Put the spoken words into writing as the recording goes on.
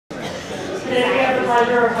Today we have the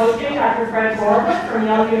pleasure of hosting Dr. Fred Gorelick from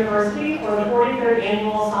Yale University for the 43rd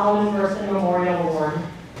Annual Solomon Burson Memorial Award.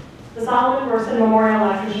 The Solomon Burson Memorial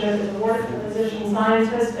Lectureship is awarded to the physician,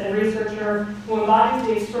 scientist, and researcher who embodies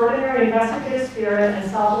the extraordinary investigative spirit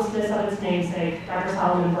and selflessness of its namesake, Dr.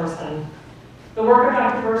 Solomon Burson. The work of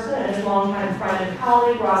Dr. Burson and his longtime friend and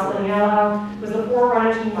colleague, Rosalind Yale, was the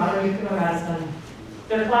forerunner to modern nuclear medicine.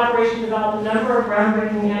 Their collaboration developed a number of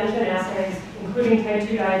groundbreaking antigen assays, including type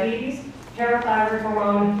 2 diabetes, parathyroid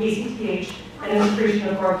hormone, ACTH, and excretion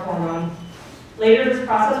of growth hormone. Later, this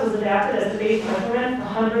process was adapted as the base measurement for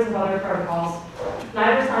hundreds of other protocols.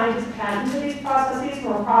 Neither scientist patented these processes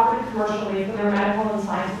nor profited commercially from their medical and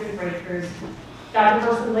scientific breakthroughs. Dr.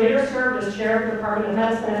 Burson later served as chair of the Department of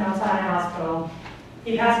Medicine at Mount Sinai Hospital.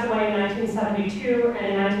 He passed away in 1972, and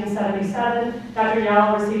in 1977, Dr.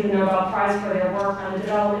 Yale received the Nobel Prize for their work on the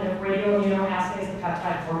development of radioimmunoassays of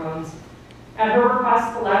peptide hormones. At her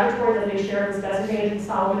request, the laboratory that they shared was designated the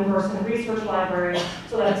Solomon Burson Research Library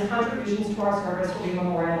so that his contributions to our service will be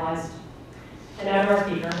memorialized. And now to our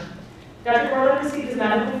speaker. Dr. Gorelick received his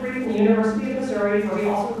medical degree from the University of Missouri, where he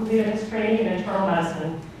also completed his training in internal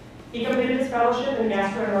medicine. He completed his fellowship in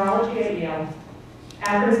gastroenterology at Yale.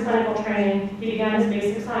 After his clinical training, he began his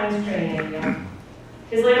basic science training at Yale.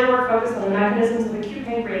 His later work focused on the mechanisms of acute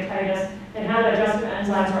pancreatitis and how digestive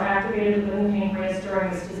enzymes are activated within the pancreas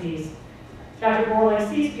during this disease. Dr. Gorelick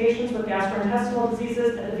sees patients with gastrointestinal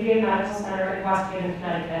diseases at the VA Medical Center in West Haven,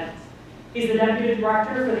 Connecticut. He's the Deputy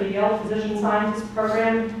Director for the Yale Physician Scientist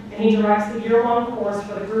Program, and he directs the year-long course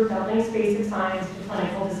for the group that links basic science to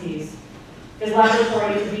clinical disease. His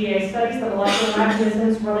laboratory at the VA studies the molecular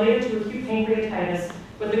mechanisms related to acute pancreatitis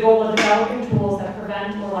with the goal of developing tools that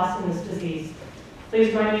prevent or lessen this disease.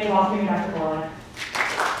 Please join me in welcoming Dr. Gorelick.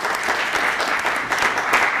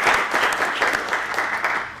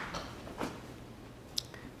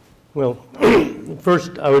 Well,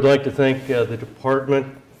 first I would like to thank the department,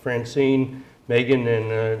 Francine, Megan,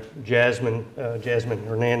 and Jasmine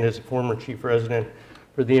Hernandez, former chief resident,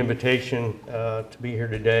 for the invitation to be here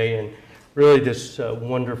today, and really this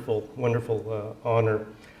wonderful honor.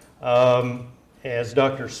 As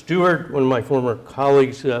Dr. Stewart, one of my former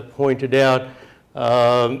colleagues, pointed out,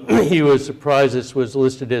 he was surprised this was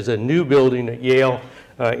listed as a new building at Yale.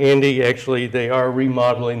 Andy, actually, they are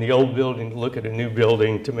remodeling the old building to look at a new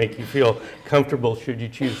building to make you feel comfortable should you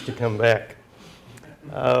choose to come back.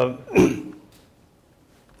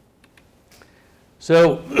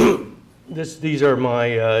 These are my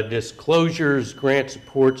disclosures, grant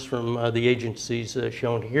supports from the agencies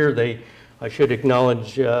shown here. I should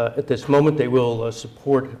acknowledge at this moment they will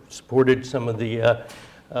supported some of the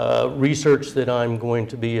research that I'm going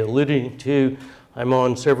to be alluding to. I'm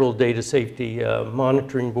on several data safety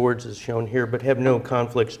monitoring boards as shown here, but have no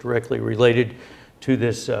conflicts directly related to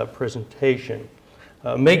this presentation.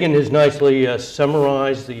 Megan has nicely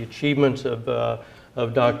summarized the achievements of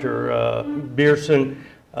Dr. Burson.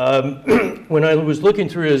 When I was looking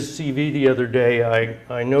through his CV the other day,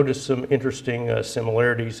 I noticed some interesting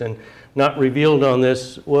similarities, and not revealed on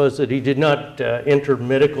this was that he did not enter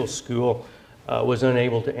medical school, was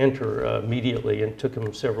unable to enter immediately, and took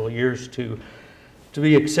him several years to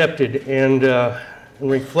be accepted. And in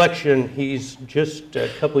reflection, he's just a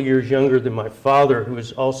couple years younger than my father, who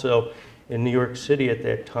was also in New York City at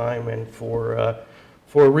that time, and for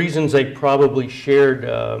reasons they probably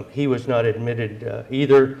shared, he was not admitted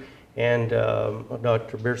either. And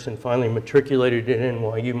Dr. Burson finally matriculated at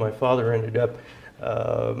NYU. My father ended up,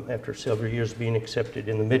 after several years, being accepted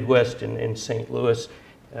in the Midwest in St. Louis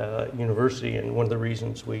University, and one of the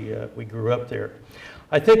reasons we grew up there.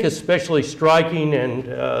 I think especially striking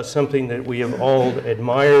and something that we have all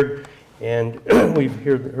admired, and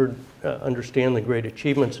we've understand the great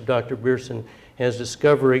achievements of Dr. Burson as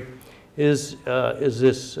discovery, is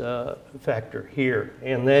this factor here,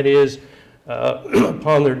 and that is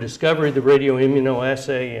upon their discovery, the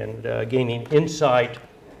radioimmunoassay, and gaining insight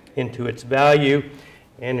into its value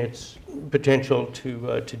and its potential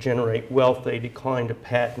to generate wealth, they declined a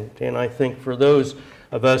patent. And I think for those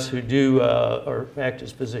of us who do or act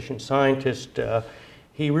as physician scientists,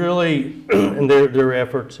 he really, and their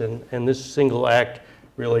efforts and this single act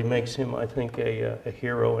really makes him, I think, a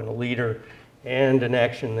hero and a leader, and an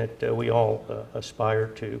action that we all aspire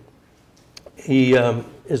to.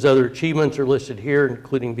 His other achievements are listed here,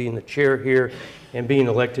 including being the chair here and being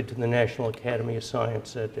elected to the National Academy of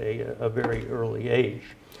Science at a very early age.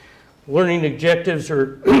 Learning objectives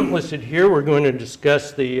are listed here. We're going to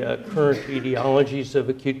discuss the current etiologies of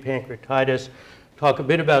acute pancreatitis, talk a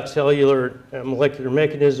bit about cellular molecular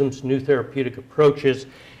mechanisms, new therapeutic approaches,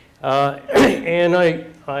 and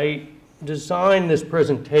I designed this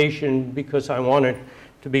presentation because I wanted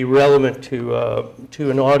to be relevant to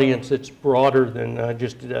an audience that's broader than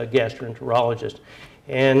just gastroenterologists.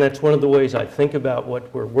 And that's one of the ways I think about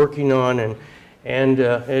what we're working on, and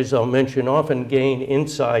as I'll mention, often gain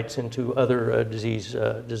insights into other disease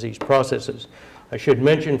processes. I should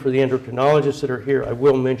mention for the endocrinologists that are here, I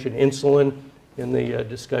will mention insulin in the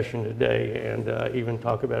discussion today, and even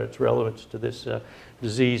talk about its relevance to this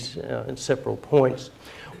disease in several points.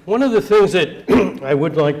 One of the things that I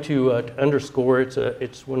would like to underscore,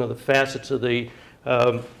 it's one of the facets of the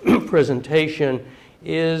presentation,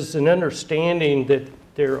 is an understanding that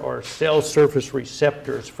there are cell surface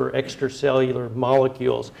receptors for extracellular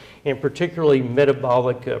molecules, and particularly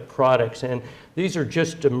metabolic products. And these are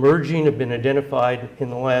just emerging, have been identified in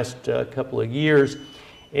the last couple of years,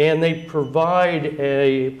 and they provide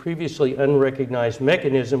a previously unrecognized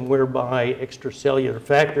mechanism whereby extracellular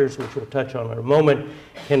factors, which we'll touch on in a moment,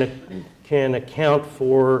 can account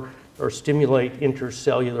for or stimulate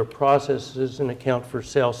intercellular processes and account for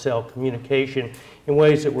cell-cell communication in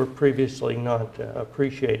ways that were previously not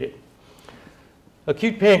appreciated.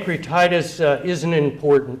 Acute pancreatitis is an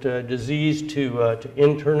important disease to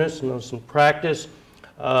internists and those in practice.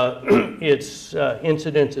 Its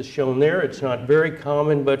incidence is shown there. It's not very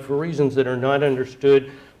common, but for reasons that are not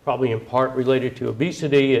understood, probably in part related to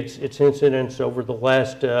obesity, its incidence over the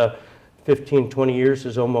last 15, 20 years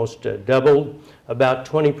has almost doubled. About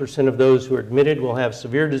 20% of those who are admitted will have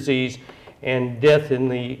severe disease, and death in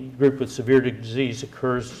the group with severe disease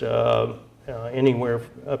occurs anywhere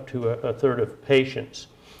up to a third of patients.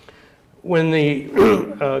 When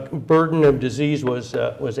the burden of disease was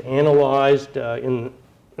analyzed in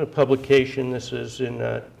a publication, this is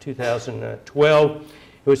in 2012,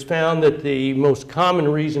 it was found that the most common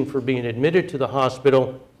reason for being admitted to the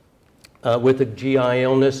hospital with a GI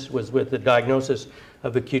illness was with the diagnosis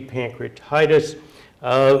of acute pancreatitis,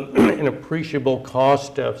 an appreciable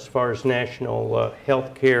cost as far as national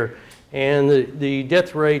health care, and the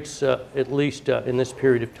death rates, at least in this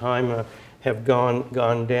period of time, have gone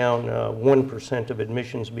down, 1% of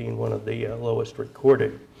admissions being one of the lowest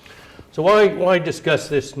recorded. So why discuss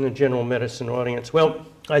this in the general medicine audience? Well,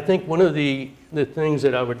 I think one of the things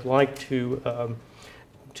that I would like to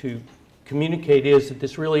communicate is that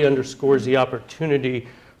this really underscores the opportunity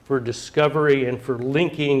for discovery and for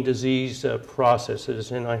linking disease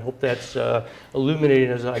processes, and I hope that's illuminated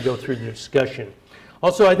as I go through the discussion.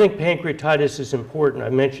 Also, I think pancreatitis is important. I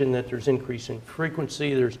mentioned that there's increase in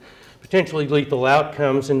frequency, there's potentially lethal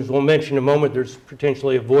outcomes, and as we'll mention in a moment, there's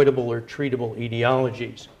potentially avoidable or treatable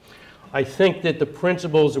etiologies. I think that the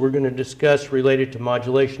principles that we're going to discuss related to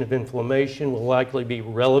modulation of inflammation will likely be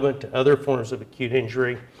relevant to other forms of acute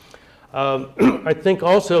injury. I think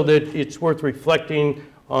also that it's worth reflecting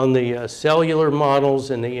on the cellular models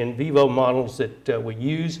and the in vivo models that we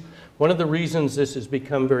use. One of the reasons this has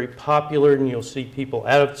become very popular, and you'll see people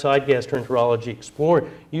outside gastroenterology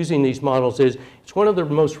using these models, is it's one of the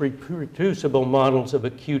most reproducible models of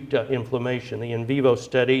acute inflammation, the in vivo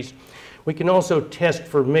studies. We can also test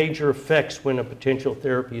for major effects when a potential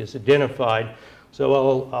therapy is identified. So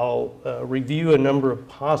I'll review a number of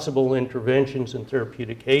possible interventions and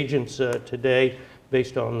therapeutic agents today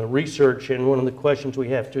based on the research, and one of the questions we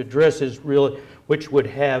have to address is really which would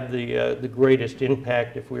have the greatest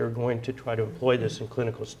impact if we are going to try to employ this in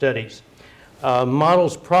clinical studies.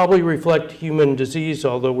 Models probably reflect human disease,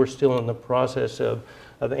 although we're still in the process of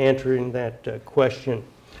answering that question.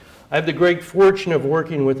 I have the great fortune of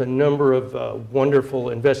working with a number of wonderful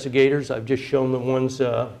investigators. I've just shown the ones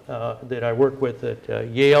that I work with at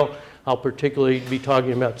Yale. I'll particularly be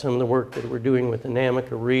talking about some of the work that we're doing with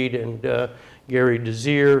Anamika Reed and Gary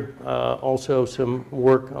Desir. Also some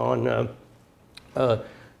work on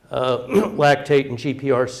lactate and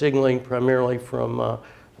GPR signaling, primarily from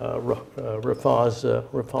Rafaz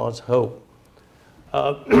Hope.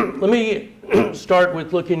 Let me start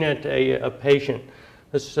with looking at a patient.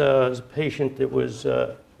 This is a patient that was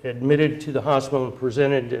admitted to the hospital and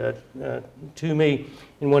presented to me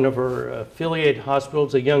in one of our affiliate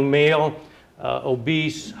hospitals, a young male,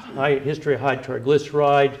 obese, history of high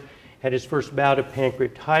triglyceride, had his first bout of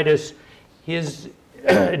pancreatitis. His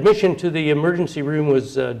admission to the emergency room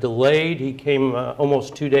was delayed. He came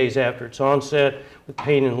almost 2 days after its onset with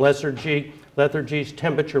pain and lethargy. His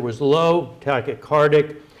temperature was low,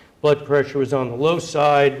 tachycardic, blood pressure was on the low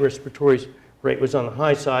side, respiratory rate was on the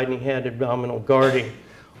high side, and he had abdominal guarding.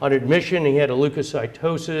 On admission, he had a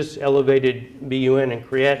leukocytosis, elevated BUN and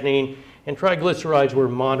creatinine, and triglycerides were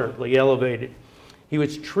moderately elevated. He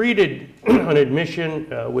was treated on admission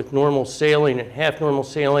with normal saline and half normal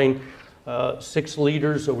saline, 6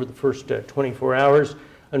 liters over the first 24 hours.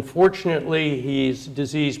 Unfortunately, his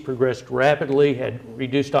disease progressed rapidly, had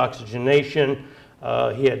reduced oxygenation.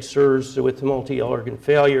 He had SIRS with multi-organ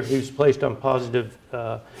failure. He was placed on positive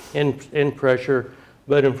end pressure,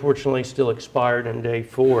 but unfortunately still expired on day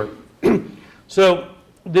 4. So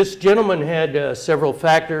this gentleman had several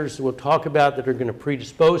factors we'll talk about that are going to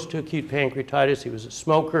predispose to acute pancreatitis. He was a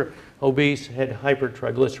smoker, obese, had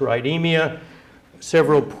hypertriglyceridemia,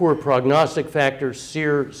 several poor prognostic factors,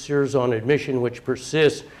 SIRS on admission, which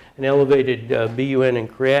persists, an elevated BUN and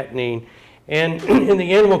creatinine. And in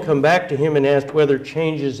the end, we'll come back to him and ask whether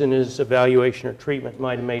changes in his evaluation or treatment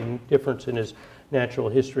might have made a difference in his natural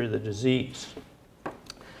history of the disease.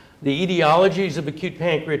 The etiologies of acute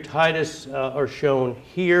pancreatitis are shown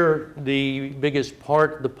here, the biggest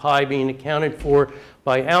part of the pie being accounted for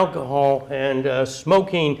by alcohol, and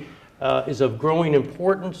smoking is of growing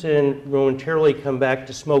importance, and momentarily come back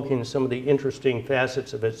to smoking and some of the interesting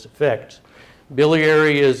facets of its effects.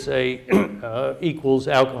 Biliary is equals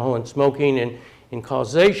alcohol and smoking in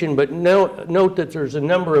causation, but note that there's a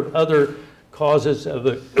number of other causes of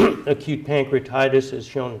acute pancreatitis as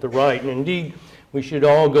shown at the right. And indeed, we should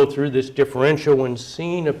all go through this differential when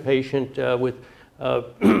seeing a patient with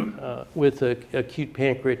acute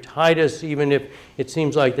pancreatitis, even if it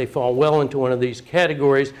seems like they fall well into one of these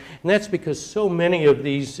categories. And that's because so many of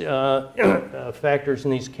these factors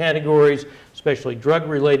in these categories, especially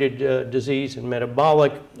drug-related disease and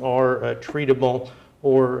metabolic, are treatable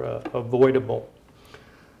or avoidable.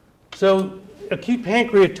 So acute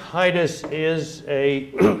pancreatitis is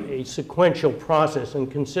a sequential process,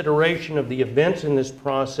 and consideration of the events in this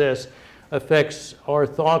process affects our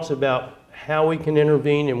thoughts about how we can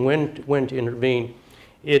intervene and when to intervene.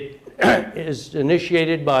 It is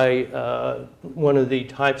initiated by one of the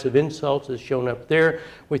types of insults as shown up there.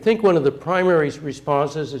 We think one of the primary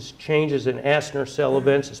responses is changes in Acinar cell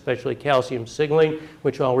events, especially calcium signaling,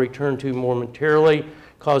 which I'll return to momentarily,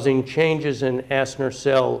 causing changes in Acinar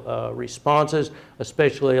cell responses,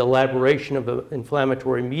 especially elaboration of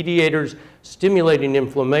inflammatory mediators, stimulating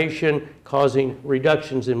inflammation, causing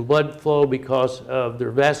reductions in blood flow because of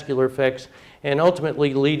their vascular effects, and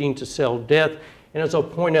ultimately leading to cell death. And as I'll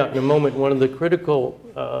point out in a moment, one of the critical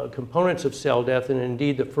components of cell death, and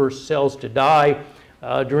indeed the first cells to die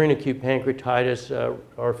during acute pancreatitis,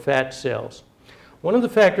 are fat cells. One of the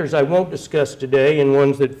factors I won't discuss today, and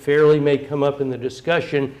ones that fairly may come up in the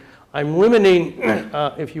discussion, I'm limiting,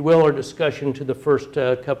 if you will, our discussion to the first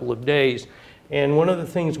couple of days. And one of the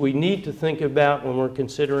things we need to think about when we're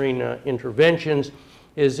considering interventions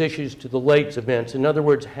is issues to the late events. In other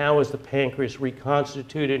words, how is the pancreas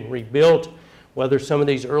reconstituted and rebuilt, whether some of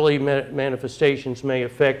these early manifestations may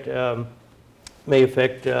affect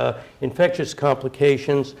infectious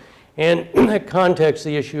complications, and in that context,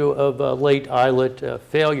 the issue of late islet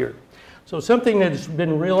failure. So something that's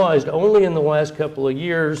been realized only in the last couple of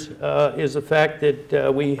years is the fact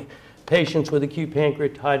that patients with acute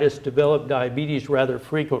pancreatitis develop diabetes rather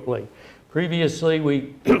frequently. Previously,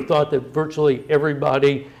 we thought that virtually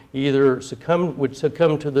everybody either would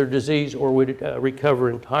succumb to their disease or would recover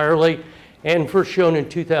entirely. And first shown in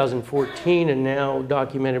 2014 and now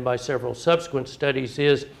documented by several subsequent studies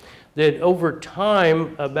is that over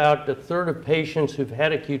time, about a third of patients who've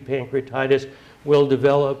had acute pancreatitis will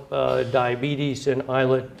develop diabetes and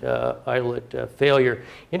islet failure.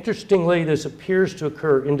 Interestingly, this appears to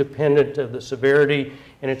occur independent of the severity,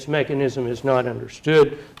 and its mechanism is not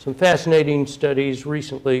understood. Some fascinating studies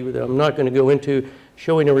recently that I'm not going to go into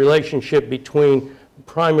showing a relationship between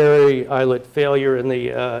primary islet failure and the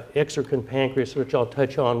exocrine pancreas, which I'll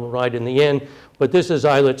touch on right in the end. But this is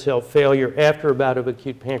islet cell failure after a bout of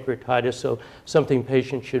acute pancreatitis, so something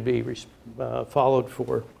patients should be followed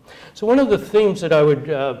for. So one of the themes that I would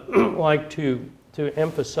like to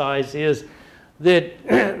emphasize is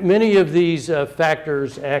that many of these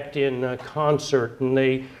factors act in concert, and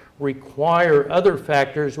they require other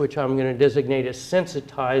factors, which I'm going to designate as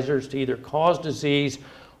sensitizers to either cause disease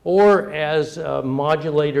or as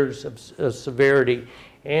modulators of severity.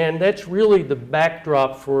 And that's really the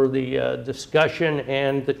backdrop for the discussion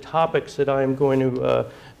and the topics that I'm going to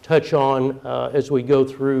touch on as we go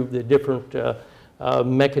through the different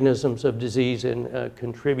mechanisms of disease and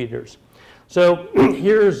contributors. So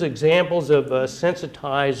here's examples of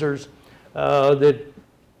sensitizers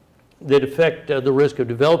that affect the risk of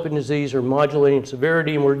developing disease or modulating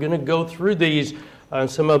severity, and we're going to go through these,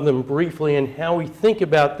 some of them briefly, and how we think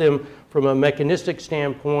about them from a mechanistic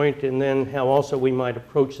standpoint, and then how also we might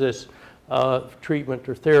approach this treatment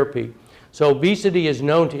or therapy. So obesity is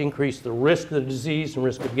known to increase the risk of the disease and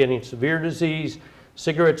risk of getting severe disease.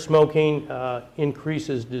 Cigarette smoking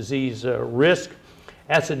increases disease risk.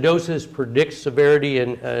 Acidosis predicts severity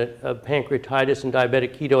of pancreatitis and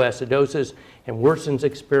diabetic ketoacidosis and worsens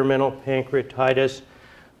experimental pancreatitis.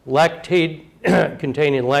 Lactate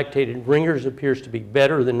containing lactated ringers appears to be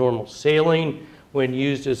better than normal saline when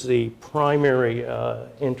used as the primary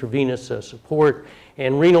intravenous support.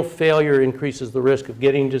 And renal failure increases the risk of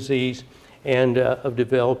getting disease and of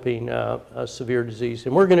developing severe disease.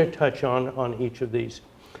 And we're going to touch on each of these.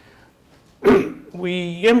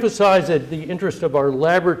 We emphasize that the interest of our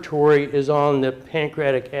laboratory is on the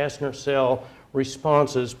pancreatic acinar cell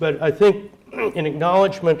responses, but I think in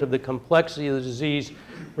acknowledgement of the complexity of the disease,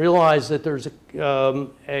 realize that there's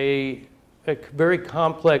a very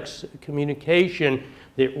complex communication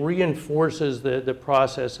that reinforces the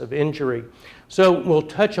process of injury. So we'll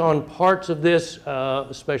touch on parts of this,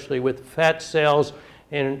 especially with fat cells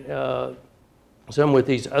and some with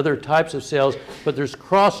these other types of cells, but there's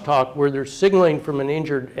crosstalk where there's signaling from an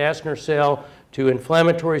injured acinar cell to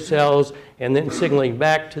inflammatory cells and then signaling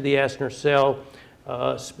back to the acinar cell.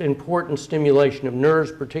 Important stimulation of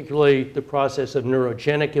nerves, particularly the process of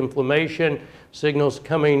neurogenic inflammation, signals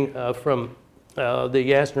coming from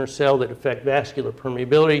the acinar cell that affect vascular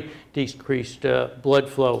permeability, decreased blood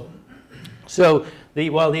flow. So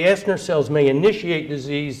while the acinar cells may initiate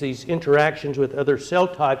disease, these interactions with other cell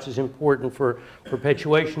types is important for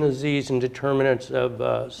perpetuation of disease and determinants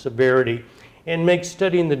of severity, and makes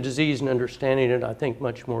studying the disease and understanding it, I think,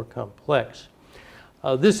 much more complex.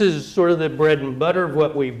 This is sort of the bread and butter of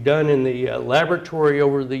what we've done in the laboratory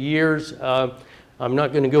over the years. I'm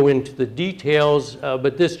not going to go into the details,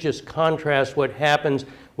 but this just contrasts what happens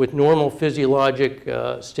with normal physiologic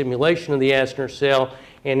stimulation of the acinar cell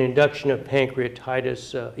and induction of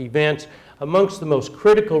pancreatitis events. Amongst the most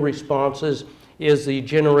critical responses is the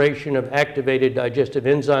generation of activated digestive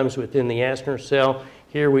enzymes within the acinar cell.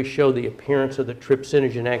 Here we show the appearance of the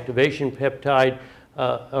trypsinogen activation peptide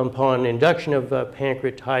upon induction of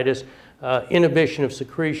pancreatitis. Inhibition of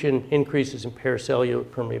secretion, increases in paracellular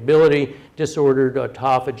permeability, disordered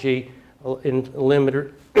autophagy,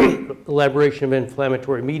 elaboration of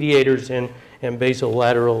inflammatory mediators, and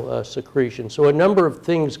basolateral secretion. So a number of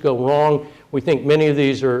things go wrong. We think many of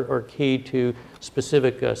these are key to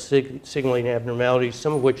specific signaling abnormalities,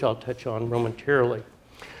 some of which I'll touch on momentarily.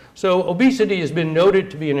 So obesity has been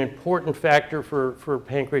noted to be an important factor for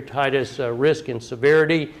pancreatitis risk and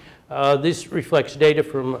severity. This reflects data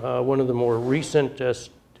from one of the more recent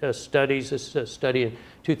studies, this study in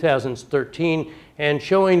 2013, and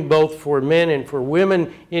showing both for men and for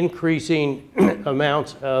women increasing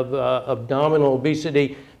amounts of abdominal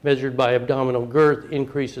obesity measured by abdominal girth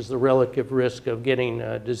increases the relative risk of getting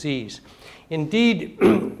disease. Indeed,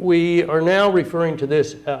 we are now referring to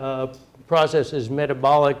this process as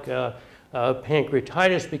metabolic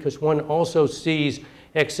pancreatitis because one also sees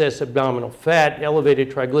excess abdominal fat,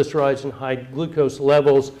 elevated triglycerides, and high glucose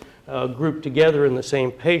levels grouped together in the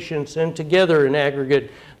same patients, and together in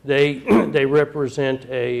aggregate they represent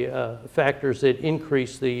factors that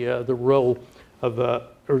increase the role of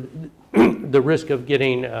or the risk of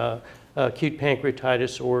getting acute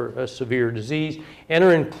pancreatitis or severe disease, and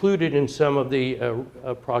are included in some of the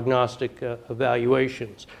prognostic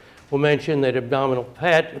evaluations. We'll mention that abdominal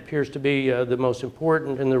fat appears to be the most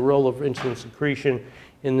important, and the role of insulin secretion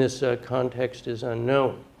in this context is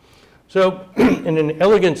unknown. So in an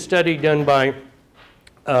elegant study done by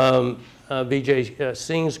Vijay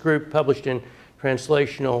Singh's group, published in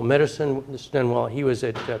Translational Medicine, this was done while he was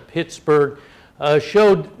at Pittsburgh,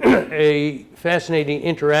 showed a fascinating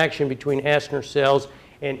interaction between acinar cells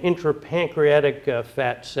and intrapancreatic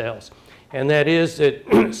fat cells. And that is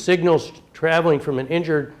that signals traveling from an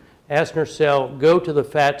injured acinar cell go to the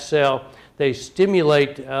fat cell. They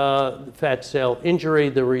stimulate the fat cell injury,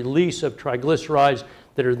 the release of triglycerides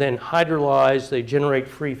that are then hydrolyzed. They generate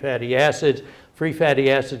free fatty acids. Free fatty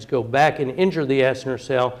acids go back and injure the acinar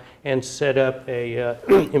cell and set up a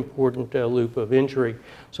important loop of injury.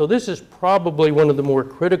 So this is probably one of the more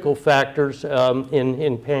critical factors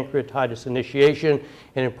in pancreatitis initiation,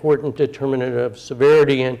 an important determinant of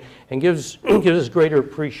severity, and gives us greater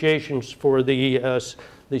appreciations for the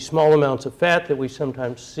small amounts of fat that we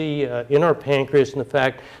sometimes see in our pancreas, and the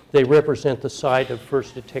fact they represent the site of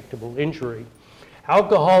first detectable injury.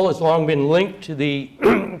 Alcohol has long been linked to the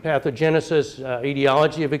pathogenesis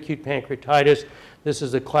etiology of acute pancreatitis. This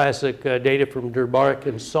is the classic data from Gorelick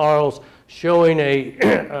and Sarles showing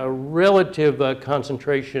a relative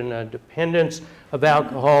concentration dependence of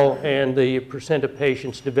alcohol and the percent of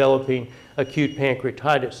patients developing acute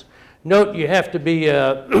pancreatitis. Note, you have to be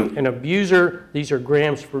an abuser. These are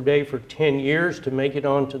grams per day for 10 years to make it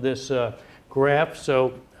onto this graph.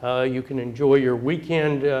 So you can enjoy your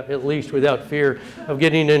weekend at least without fear of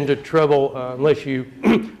getting into trouble unless you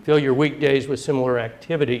fill your weekdays with similar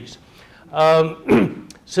activities.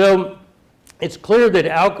 So it's clear that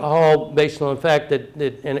alcohol, based on the fact that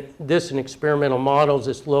this in experimental models,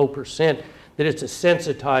 this low percent, that it's a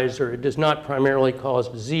sensitizer. It does not primarily cause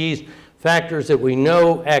disease. Factors that we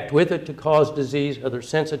know act with it to cause disease, other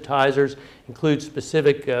sensitizers, include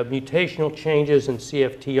specific mutational changes in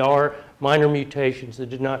CFTR, minor mutations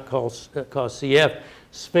that did not cause CF,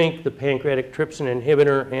 SPINK, the pancreatic trypsin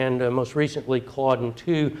inhibitor, and most recently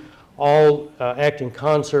Claudin-2, all act in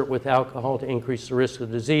concert with alcohol to increase the risk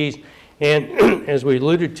of disease, and as we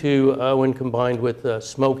alluded to, when combined with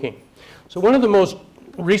smoking. So one of the most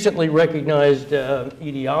recently recognized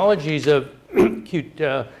etiologies of acute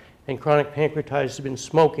and chronic pancreatitis has been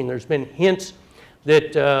smoking. There's been hints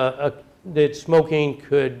that, that smoking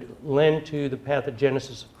could lend to the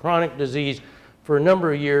pathogenesis of chronic disease for a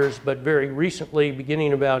number of years, but very recently,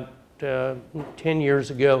 beginning about 10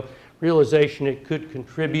 years ago, realization it could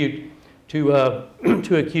contribute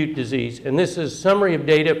to acute disease. And this is a summary of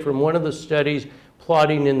data from one of the studies,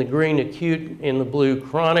 plotting in the green acute, in the blue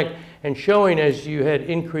chronic, and showing as you had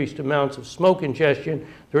increased amounts of smoke ingestion,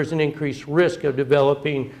 there's an increased risk of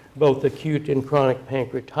developing both acute and chronic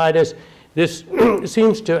pancreatitis. This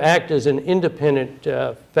seems to act as an independent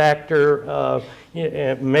factor,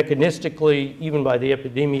 mechanistically, even by the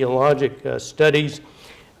epidemiologic studies,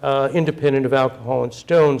 independent of alcohol and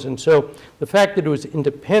stones. And so the fact that it was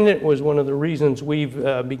independent was one of the reasons we've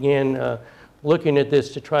began looking at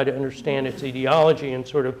this to try to understand its etiology, and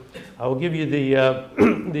sort of, I'll give you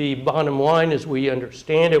the bottom line as we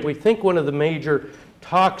understand it. We think one of the major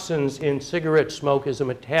toxins in cigarette smoke is a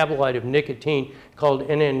metabolite of nicotine called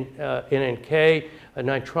NNK, a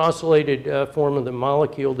nitrosylated form of the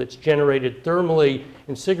molecule that's generated thermally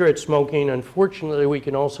in cigarette smoking. Unfortunately, we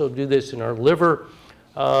can also do this in our liver.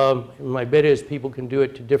 My bet is people can do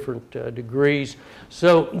it to different degrees.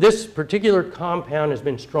 So this particular compound has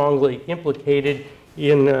been strongly implicated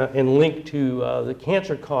in and linked to the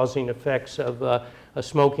cancer-causing effects of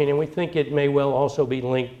smoking, and we think it may well also be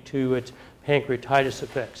linked to its pancreatitis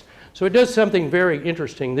effects. So it does something very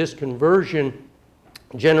interesting. This conversion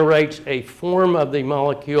generates a form of the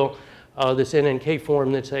molecule, this NNK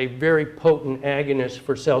form, that's a very potent agonist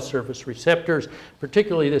for cell surface receptors,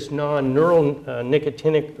 particularly this non-neural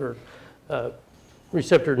nicotinic or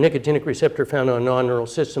nicotinic receptor found on non-neural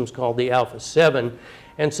systems called the alpha-7.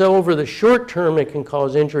 And so over the short term, it can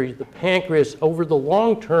cause injury to the pancreas. Over the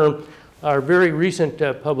long term, our very recent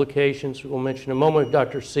publications, we'll mention in a moment,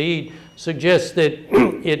 Dr. Saeed, suggests that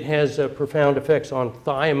it has profound effects on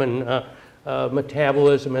thiamine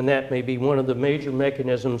metabolism, and that may be one of the major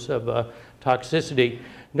mechanisms of toxicity.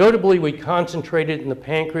 Notably, we concentrated in the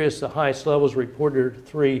pancreas. The highest levels reported are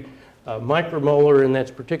 3 micromolar, and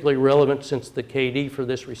that's particularly relevant since the KD for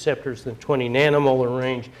this receptor is in the 20 nanomolar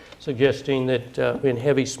range, suggesting that in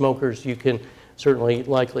heavy smokers you can certainly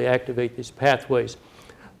likely activate these pathways.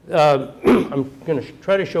 I'm going to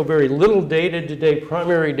try to show very little data today,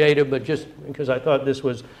 primary data, but just because I thought this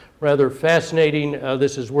was rather fascinating.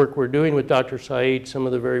 This is work we're doing with Dr. Saeed, some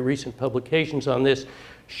of the very recent publications on this,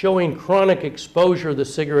 showing chronic exposure of the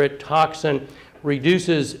cigarette toxin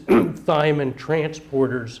reduces thiamine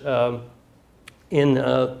transporters in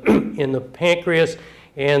the pancreas,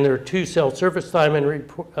 and there are 2 cell surface thiamine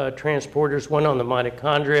transporters, one on the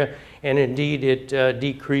mitochondria, and indeed it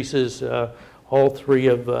decreases all 3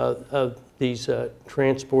 of these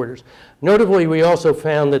transporters. Notably, we also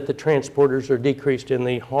found that the transporters are decreased in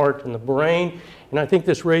the heart and the brain, and I think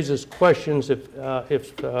this raises questions if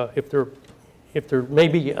there may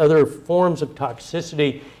be other forms of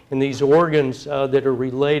toxicity in these organs that are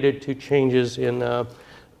related to changes in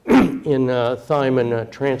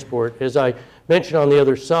thiamine transport. As I mentioned on the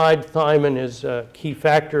other side, thiamine is a key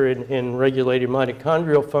factor in regulating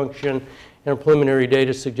mitochondrial function, and preliminary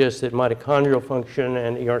data suggests that mitochondrial function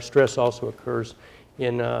and ER stress also occurs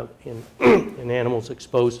in animals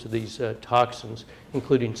exposed to these toxins,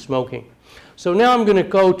 including smoking. So now I'm going to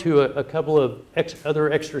go to a couple of other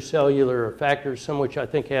extracellular factors, some which I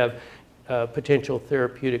think have potential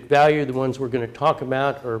therapeutic value. The ones we're going to talk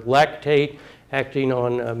about are lactate, acting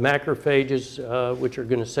on macrophages, which are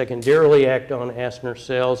going to secondarily act on acinar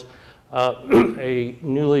cells, a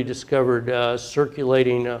newly discovered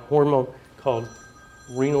circulating hormone called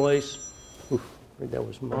renalase. Oof, that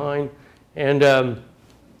was mine. And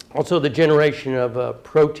also the generation of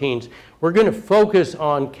proteins. We're going to focus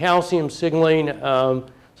on calcium signaling.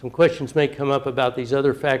 Some questions may come up about these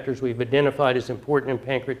other factors we've identified as important in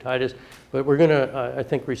pancreatitis, but we're going to, I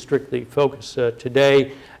think, restrict the focus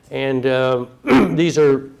today. And these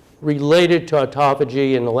are related to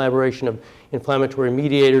autophagy and elaboration of inflammatory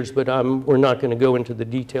mediators, but we're not going to go into the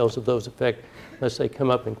details of those effects unless they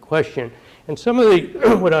come up in question. And some of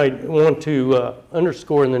the, what I want to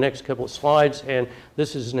underscore in the next couple of slides, and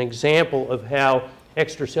this is an example of how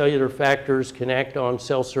extracellular factors can act on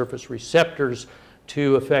cell surface receptors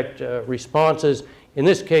to affect responses. In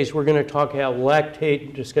this case, we're going to talk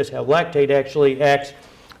discuss how lactate actually acts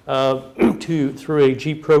through a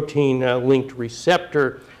G protein linked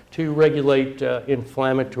receptor to regulate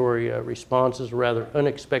inflammatory responses, a rather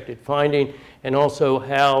unexpected finding, and also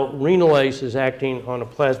how renalase is acting on a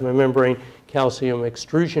plasma membrane calcium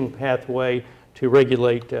extrusion pathway to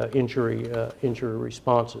regulate injury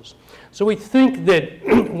responses. So we think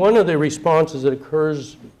that one of the responses that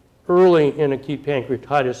occurs early in acute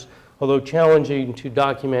pancreatitis, although challenging to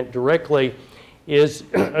document directly, is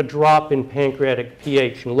a drop in pancreatic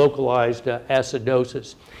pH and localized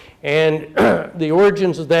acidosis. And the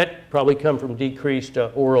origins of that probably come from decreased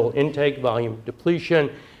oral intake, volume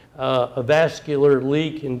depletion, a vascular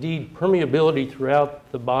leak, indeed permeability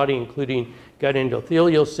throughout the body, including gut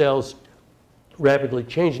endothelial cells, rapidly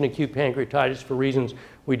changing acute pancreatitis for reasons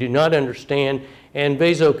we do not understand, and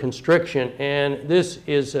vasoconstriction. And this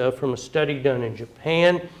is from a study done in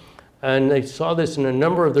Japan. And they saw this in a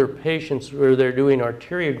number of their patients where they're doing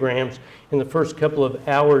arteriograms in the first couple of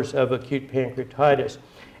hours of acute pancreatitis.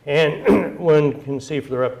 And one can see if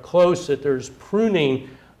they're up close that there's pruning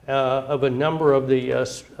of a number of the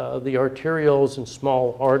arterioles and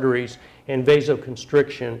small arteries and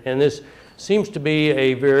vasoconstriction. And this seems to be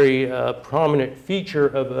a very prominent feature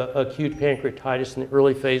of acute pancreatitis in the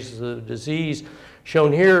early phases of the disease.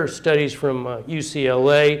 Shown here are studies from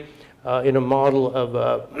UCLA in a model of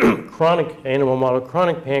animal model of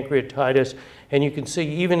chronic pancreatitis. And you can see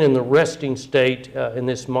even in the resting state in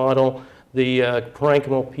this model, the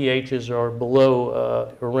parenchymal pHs are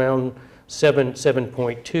below around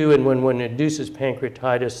 7.2, and when one induces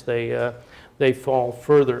pancreatitis, they fall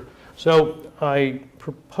further. So I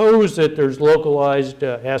propose that there's localized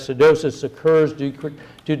acidosis occurs due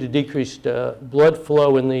to decreased blood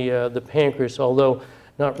flow in the pancreas, although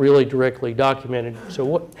not really directly documented.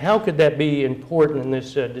 So how could that be important in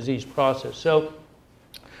this disease process? So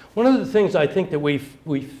one of the things I think that we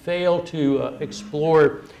fail to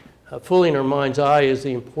explore fully in our mind's eye is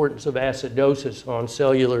the importance of acidosis on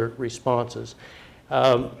cellular responses.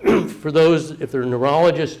 For those, if there are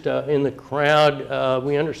neurologists in the crowd,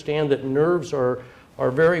 we understand that nerves are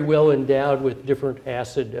very well endowed with different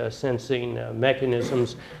acid sensing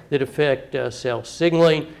mechanisms that affect cell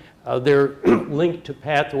signaling. They're linked to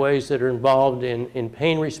pathways that are involved in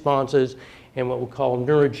pain responses and what we'll call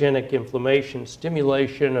neurogenic inflammation,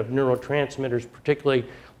 stimulation of neurotransmitters, particularly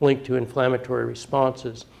linked to inflammatory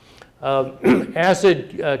responses.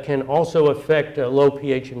 Acid can also affect a low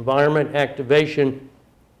pH environment, activation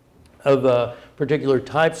of particular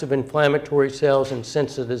types of inflammatory cells and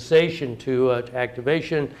sensitization to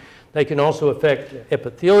activation. They can also affect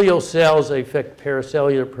epithelial cells. They affect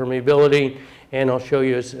paracellular permeability, and I'll show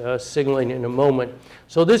you signaling in a moment.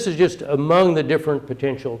 So this is just among the different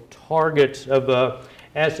potential targets of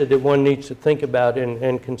acid that one needs to think about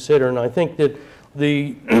and consider. And I think that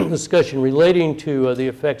the discussion relating to the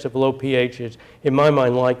effects of low pH is, in my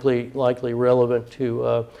mind, likely relevant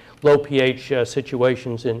to low pH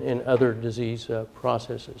situations in other disease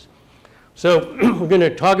processes. So we're going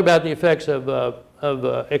to talk about the effects of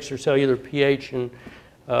extracellular pH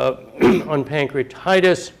on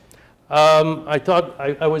pancreatitis. I thought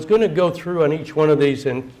I was going to go through on each one of these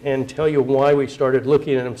and tell you why we started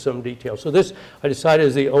looking at them in some detail. So this, I decided,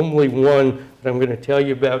 is the only one that I'm going to tell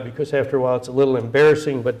you about because after a while it's a little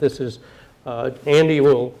embarrassing, but this is,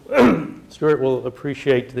 Stuart will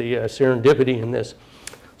appreciate the serendipity in this.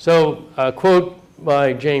 So a quote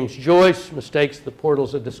by James Joyce, mistakes the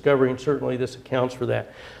portals of discovery, and certainly this accounts for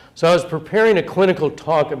that. So I was preparing a clinical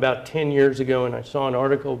talk about 10 years ago, and I saw an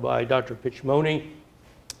article by Dr. Pitchmoney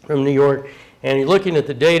from New York, and looking at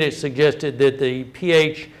the data, it suggested that the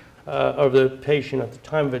pH of the patient at the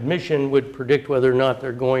time of admission would predict whether or not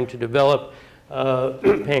they're going to develop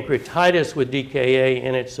pancreatitis with DKA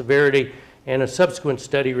and its severity, and a subsequent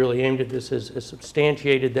study really aimed at this has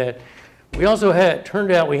substantiated that. We also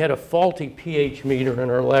turned out we had a faulty pH meter in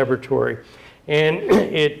our laboratory, and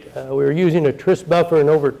we were using a tris buffer, and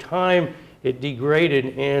over time it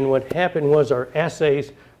degraded, and what happened was our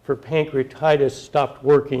assays for pancreatitis stopped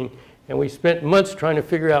working, and we spent months trying to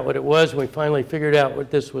figure out what it was, and we finally figured out what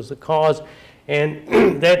this was the cause,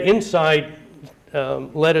 and that insight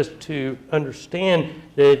led us to understand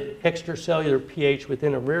that extracellular pH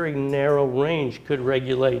within a very narrow range could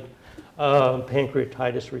regulate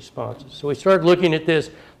pancreatitis responses. So we started looking at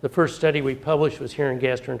this. The first study we published was here in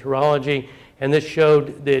Gastroenterology, and this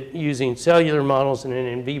showed that using cellular models and an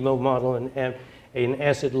in vivo model and an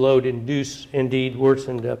acid load indeed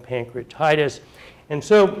worsened pancreatitis. And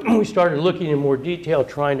so we started looking in more detail,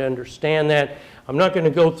 trying to understand that. I'm not going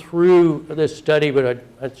to go through this study, but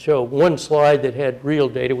I'd show one slide that had real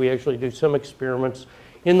data. We actually do some experiments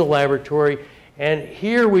in the laboratory. And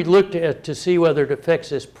here we looked at to see whether it affects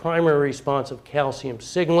this primary response of calcium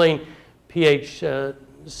signaling, pH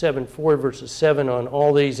 7.4 versus 7 on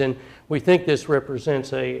all these. And we think this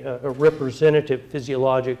represents a representative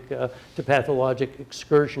physiologic to pathologic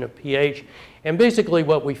excursion of pH. And basically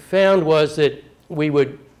what we found was that we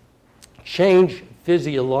would change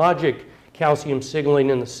physiologic calcium signaling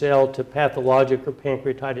in the cell to pathologic or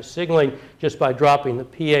pancreatitis signaling just by dropping the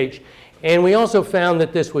pH. And we also found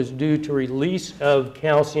that this was due to release of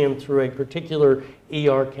calcium through a particular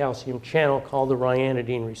ER calcium channel called the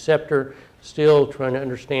ryanodine receptor. Still trying to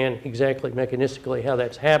understand exactly mechanistically how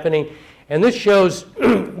that's happening. And this shows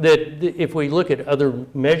that if we look at other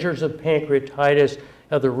measures of pancreatitis,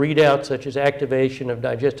 other readouts such as activation of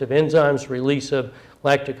digestive enzymes, release of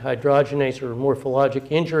lactic hydrogenase or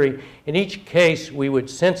morphologic injury, in each case we would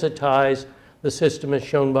sensitize the system as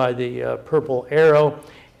shown by the purple arrow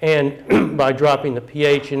and by dropping the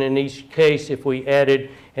pH, and in each case if we added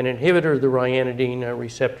an inhibitor of the ryanodine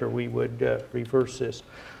receptor we would reverse this.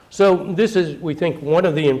 So this is, we think, one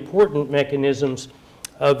of the important mechanisms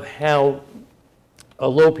of how a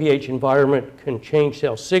low pH environment can change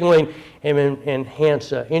cell signaling and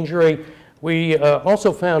enhance injury. We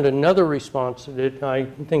also found another response that I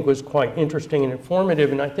think was quite interesting and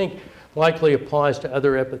informative, and I think likely applies to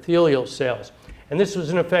other epithelial cells. And this was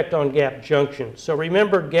an effect on gap junctions. So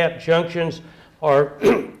remember, gap junctions are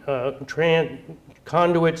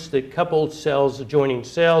conduits that couple cells, adjoining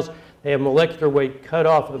cells. They have molecular weight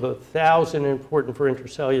cutoff of 1,000, important for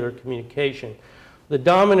intracellular communication. The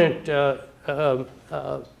dominant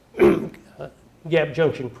gap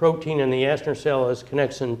junction protein in the acinar cell is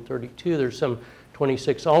connexin 32. There's some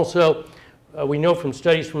 26 also. We know from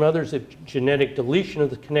studies from others that genetic deletion of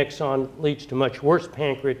the connexon leads to much worse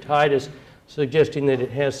pancreatitis, suggesting that it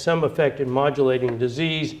has some effect in modulating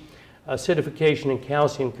disease. Acidification and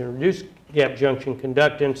calcium can reduce gap junction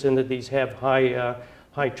conductance, and that these have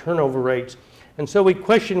high turnover rates. And so we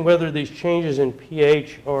question whether these changes in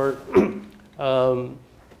pH or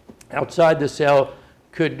outside the cell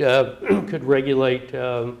could regulate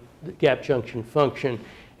the gap junction function.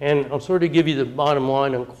 And I'll sort of give you the bottom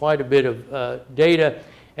line on quite a bit of data.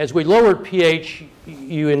 As we lower pH,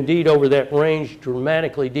 you indeed over that range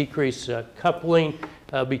dramatically decrease coupling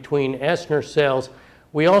between acinar cells.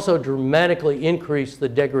 We also dramatically increase the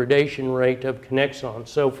degradation rate of connexons.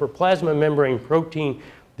 So for plasma membrane protein,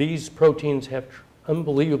 these proteins have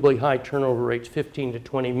unbelievably high turnover rates, 15 to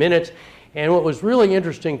 20 minutes. And what was really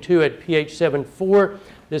interesting too, at pH 7.4,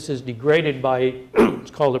 this is degraded by,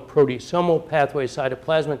 it's called a proteasomal pathway,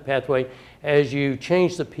 cytoplasmic pathway. As you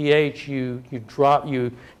change the pH, you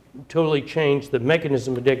totally change the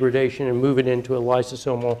mechanism of degradation and move it into a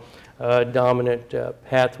lysosomal dominant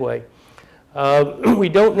pathway. We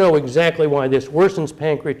don't know exactly why this worsens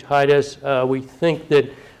pancreatitis. We think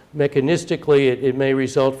that mechanistically it may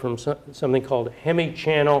result from something called a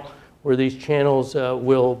hemichannel, where these channels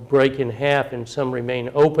will break in half and some remain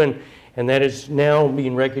open, and that is now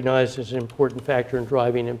being recognized as an important factor in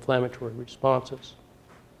driving inflammatory responses.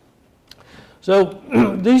 So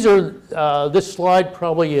these are, this slide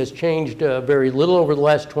probably has changed very little over the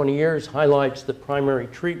last 20 years, highlights the primary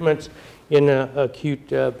treatments in acute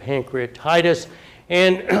pancreatitis.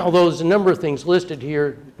 And although there's a number of things listed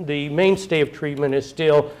here, the mainstay of treatment is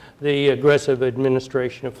still the aggressive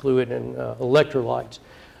administration of fluid and electrolytes.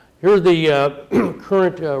 Here are the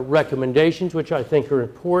current recommendations, which I think are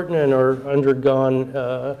important and are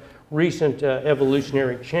undergone recent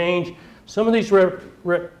evolutionary change. Some of these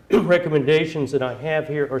recommendations that I have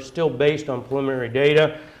here are still based on preliminary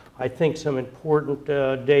data. I think some important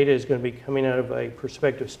data is going to be coming out of a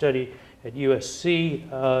prospective study at USC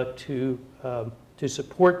to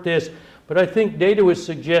support this. But I think data would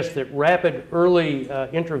suggest that rapid early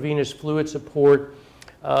intravenous fluid support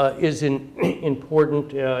is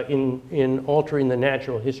important in altering the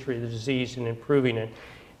natural history of the disease and improving it.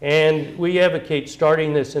 And we advocate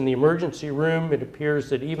starting this in the emergency room. It appears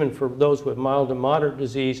that even for those with mild to moderate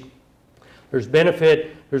disease, there's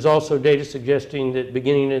benefit. There's also data suggesting that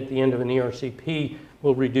beginning at the end of an ERCP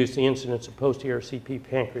will reduce the incidence of post-ERCP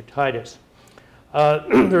pancreatitis.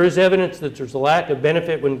 There is evidence that there's a lack of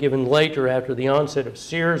benefit when given late or after the onset of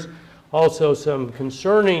SEERS. Also some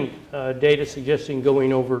concerning data suggesting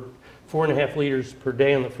going over 4.5 liters per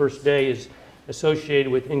day on the first day is associated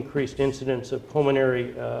with increased incidence of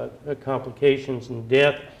pulmonary complications and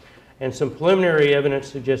death, and some preliminary evidence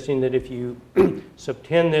suggesting that if you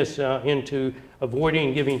subtend this into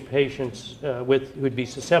avoiding giving patients who would be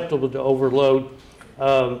susceptible to overload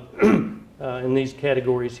in these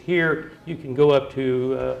categories here, you can go up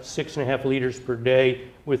to 6.5 liters per day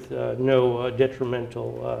with no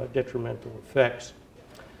detrimental effects.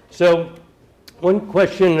 So one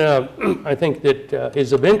question I think that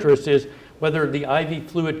is of interest is whether the IV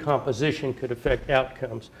fluid composition could affect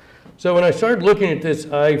outcomes. So when I started looking at this,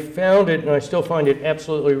 I found it, and I still find it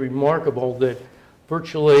absolutely remarkable, that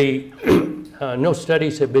virtually no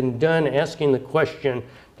studies have been done asking the question,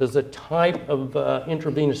 does the type of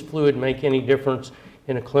intravenous fluid make any difference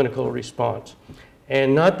in a clinical response?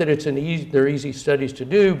 And not that they're easy studies to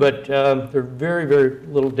do, but there's very, very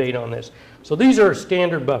little data on this. So these are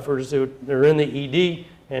standard buffers. They're in the ED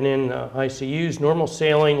and in ICUs, normal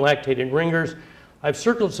saline, lactated ringers. I've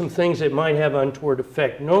circled some things that might have untoward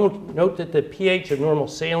effect. Note that the pH of normal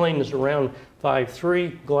saline is around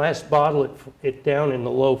 5.3. Glass bottle, it down in the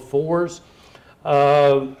low 4s.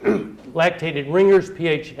 Lactated ringers,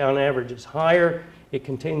 pH on average is higher. It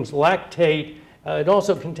contains lactate. It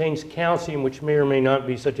also contains calcium, which may or may not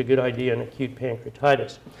be such a good idea in acute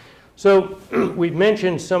pancreatitis. So we've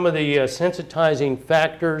mentioned some of the sensitizing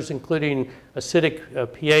factors, including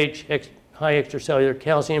acidic pH, high extracellular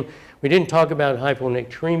calcium. We didn't talk about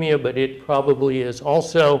hyponatremia, but it probably is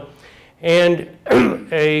also. And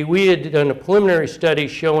we had done a preliminary study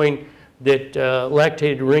showing that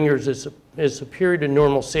lactated ringers is superior to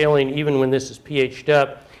normal saline even when this is pH'd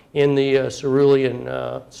up in the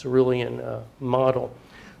cerulean model.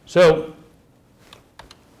 So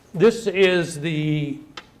this is the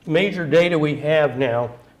major data we have now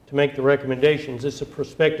to make the recommendations. This is a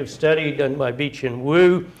prospective study done by Beach and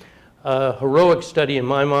Wu, a heroic study in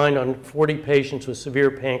my mind on 40 patients with severe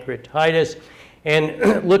pancreatitis,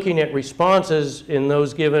 and looking at responses in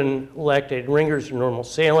those given lactated ringers or normal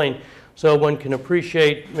saline. So one can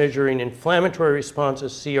appreciate measuring inflammatory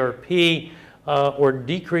responses, CRP, or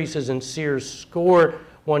decreases in Sears score.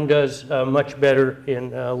 One does much better in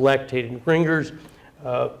lactated ringers.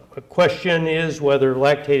 A question is whether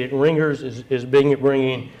lactated ringers is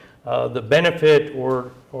bringing the benefit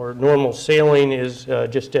or normal saline is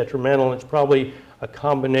just detrimental. It's probably a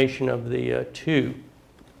combination of the two.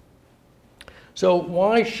 So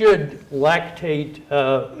why should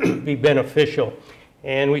lactate be beneficial?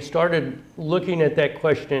 And we started looking at that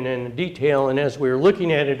question in detail, and as we were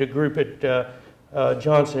looking at it, a group at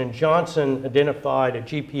Johnson & Johnson identified a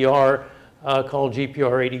GPR called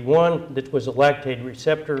GPR81 that was a lactate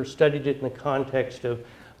receptor, studied it in the context of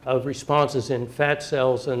responses in fat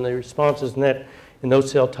cells, and the responses in those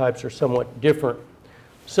cell types are somewhat different.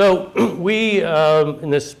 So we, in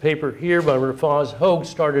this paper here by Rafaz Hogue,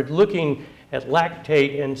 started looking at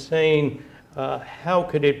lactate and saying how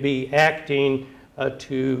could it be acting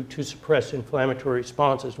to suppress inflammatory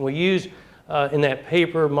responses. And we use in that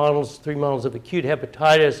paper three models of acute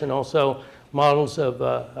hepatitis and also models of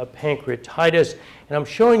pancreatitis. And I'm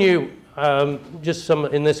showing you just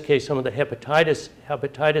in this case, some of the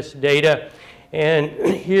hepatitis data. And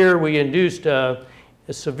here we induced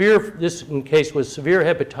this in case was severe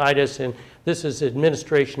hepatitis, and this is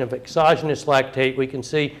administration of exogenous lactate. We can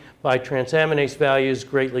see by transaminase values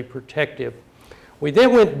greatly protective. We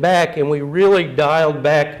then went back and we really dialed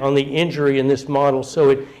back on the injury in this model,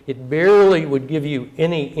 so it barely would give you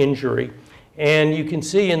any injury. And you can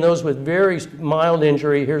see in those with very mild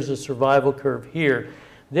injury, here's the survival curve here.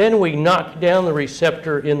 Then we knocked down the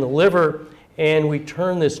receptor in the liver and we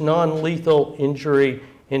turned this non-lethal injury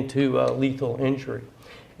into lethal injury.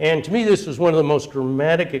 And to me, this was one of the most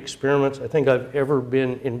dramatic experiments I think I've ever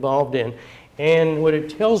been involved in. And what it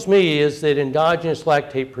tells me is that endogenous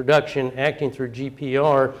lactate production acting through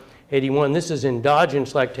GPR81, this is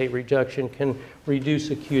endogenous lactate reduction, can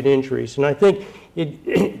reduce acute injuries. And I think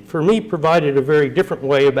it for me, provided a very different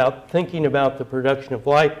way about thinking about the production of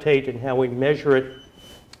lactate and how we measure it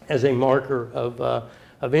as a marker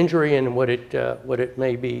of injury and what it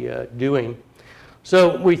may be doing.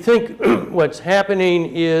 So we think what's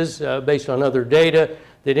happening is, based on other data,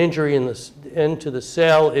 that injury into the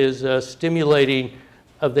cell is stimulating,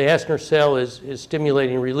 of the Astner cell is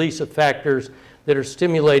stimulating release of factors that are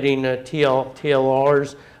stimulating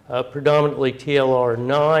TLRs, predominantly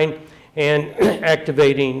TLR9, and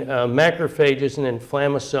activating macrophages and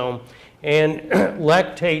inflammasome. And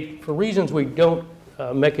lactate, for reasons we don't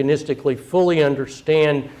mechanistically fully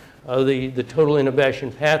understand, the total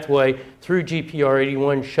inhibition pathway through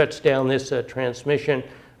GPR81 shuts down this transmission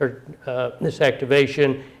this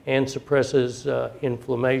activation and suppresses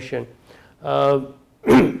inflammation.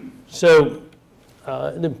 So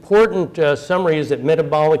the important summary is that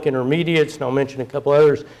metabolic intermediates, and I'll mention a couple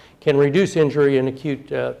others, can reduce injury in acute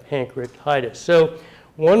pancreatitis. So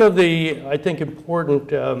one of the, I think,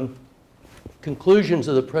 important conclusions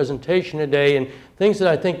of the presentation today, and things that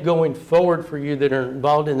I think going forward for you that are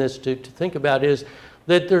involved in this to think about, is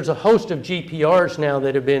that there's a host of GPRs now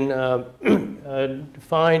that have been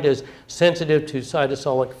defined as sensitive to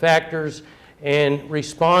cytosolic factors and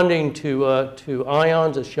responding to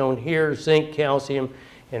ions, as shown here, zinc, calcium,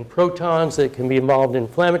 and protons that can be involved in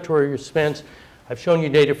inflammatory response. I've shown you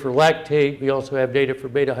data for lactate. We also have data for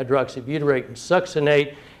beta-hydroxybutyrate and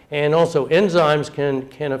succinate. And also enzymes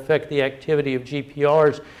can affect the activity of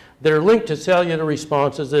GPRs that are linked to cellular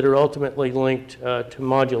responses that are ultimately linked to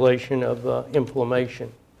modulation of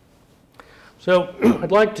inflammation. So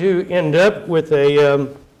I'd like to end up with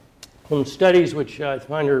some studies which I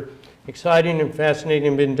find are exciting and fascinating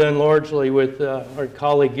and been done largely with our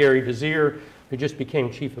colleague Gary Desir, who just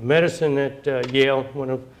became Chief of Medicine at Yale, one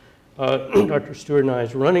of Dr. Stewart and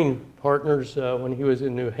I's running partners when he was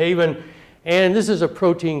in New Haven. And this is a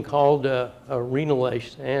protein called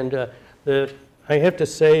renalase. And I have to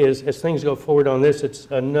say, as things go forward on this, it's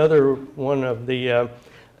another one of the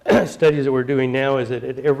studies that we're doing now is that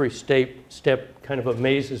at every step kind of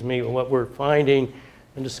amazes me what we're finding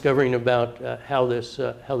and discovering about how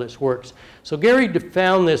this works. So Gary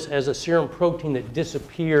found this as a serum protein that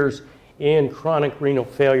disappears in chronic renal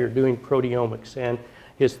failure doing proteomics. And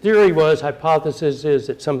his theory was, hypothesis is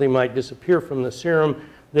that something might disappear from the serum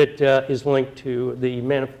that is linked to the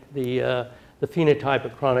phenotype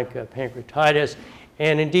of chronic pancreatitis.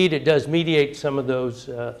 And indeed, it does mediate some of those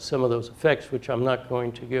effects, which I'm not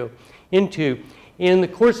going to go into. In the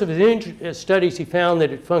course of his studies, he found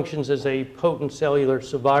that it functions as a potent cellular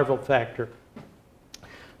survival factor.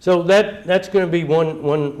 So that's going to be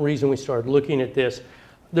one reason we started looking at this.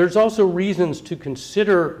 There's also reasons to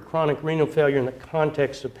consider chronic renal failure in the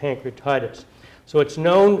context of pancreatitis. So it's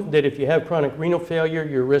known that if you have chronic renal failure,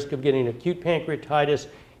 your risk of getting acute pancreatitis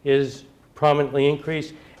is prominently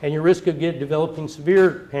increased, and your risk of developing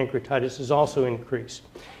severe pancreatitis is also increased.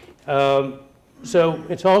 So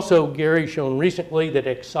it's also, Gary, shown recently that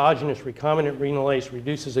exogenous recombinant renalase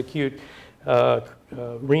reduces acute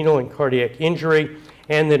renal and cardiac injury,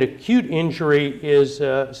 and that acute injury is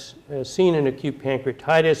seen in acute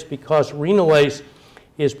pancreatitis because renalase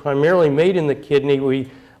is primarily made in the kidney. We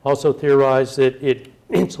also theorize that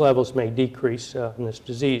its levels may decrease in this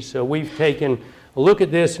disease. So we've taken a look at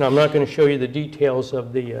this, and I'm not going to show you the details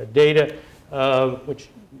of the data, which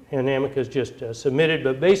Anamika has just submitted,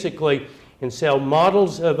 but basically in cell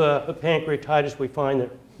models of pancreatitis, we find that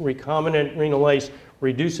recombinant renalase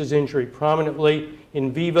reduces injury prominently.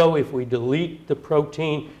 In vivo, if we delete the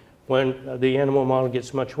protein, when the animal model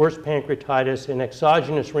gets much worse pancreatitis, and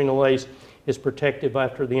exogenous renalase is protective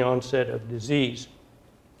after the onset of disease.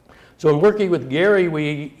 So in working with Gary,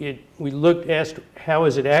 we asked how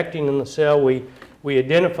is it acting in the cell. We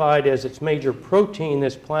identified as its major protein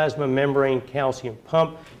this plasma membrane calcium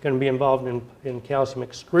pump, going to be involved in calcium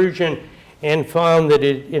extrusion, and found that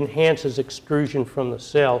it enhances extrusion from the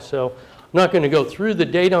cell. So I'm not going to go through the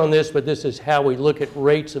data on this, but this is how we look at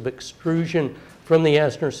rates of extrusion from the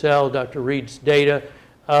acinar cell, Dr. Reed's data.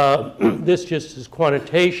 This just is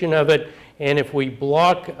quantitation of it. And if we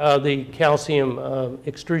block the calcium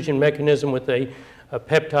extrusion mechanism with a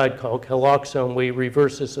peptide called caloxone, we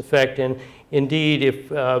reverse this effect. And indeed, if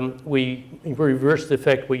we reverse the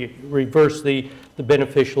effect, we reverse the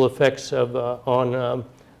beneficial effects of, on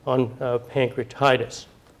pancreatitis.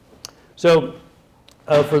 So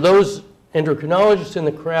for those endocrinologists in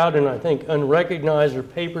the crowd, and I think unrecognized, are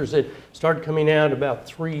papers that started coming out about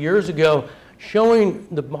 3 years ago, showing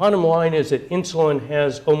the bottom line is that insulin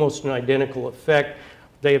has almost an identical effect.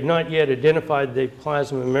 They have not yet identified the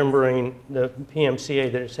plasma membrane, the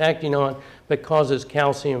PMCA that it's acting on, that causes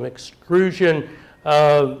calcium extrusion.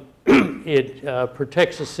 It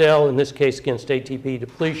protects the cell, in this case against ATP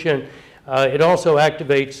depletion. It also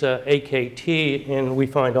activates AKT, and we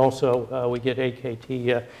find also we get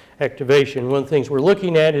AKT activation. One of the things we're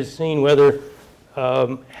looking at is seeing whether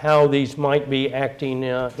how these might be acting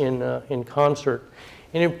in concert.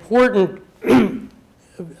 An important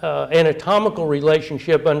anatomical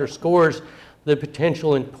relationship underscores the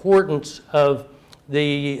potential importance of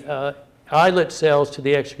the islet cells to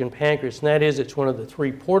the exocrine pancreas, and that is it's one of the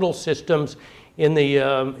 3 portal systems in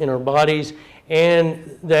our bodies,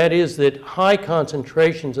 and that is that high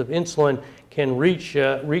concentrations of insulin can reach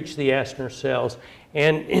the acinar cells,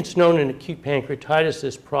 And it's known in acute pancreatitis,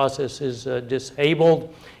 this process is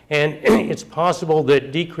disabled, and it's possible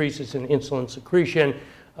that decreases in insulin secretion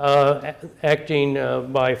acting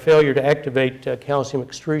by failure to activate calcium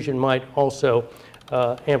extrusion might also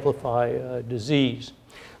amplify disease.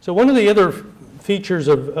 So one of the other features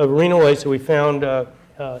of renalase that we found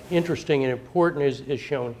interesting and important is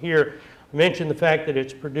shown here. I mentioned the fact that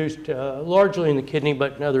it's produced largely in the kidney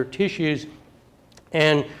but in other tissues.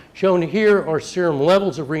 And shown here are serum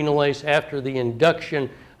levels of renalase after the induction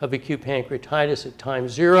of acute pancreatitis at time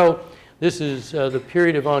 0. This is the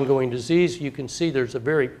period of ongoing disease. You can see there's a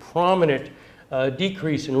very prominent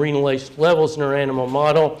decrease in renalase levels in our animal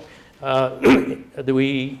model.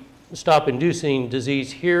 We stop inducing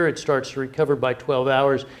disease here. It starts to recover by 12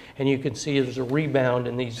 hours, and you can see there's a rebound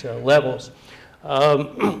in these levels.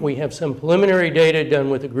 We have some preliminary data done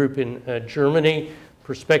with a group in Germany,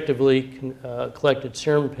 prospectively collected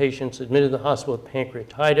serum patients admitted to the hospital with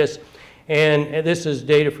pancreatitis. And this is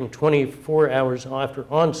data from 24 hours after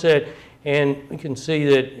onset. And we can see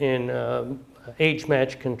that in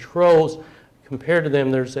age-matched controls, compared to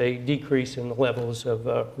them, there's a decrease in the levels of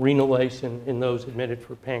renalase in those admitted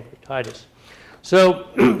for pancreatitis. So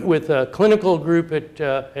with a clinical group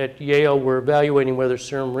at Yale, we're evaluating whether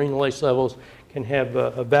serum renalase levels can have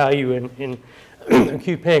a value in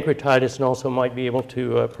acute pancreatitis and also might be able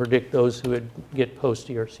to predict those who would get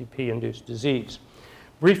post-ERCP-induced disease.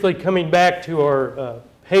 Briefly coming back to our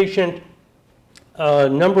patient, a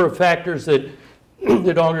number of factors that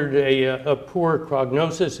augured a poor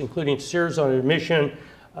prognosis, including SEERS on admission,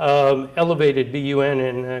 elevated BUN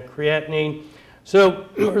and creatinine. So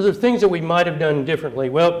are there things that we might have done differently?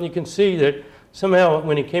 Well, you can see that somehow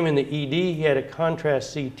when he came in the ED, he had a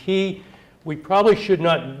contrast CT. We probably should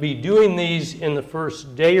not be doing these in the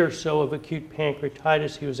first day or so of acute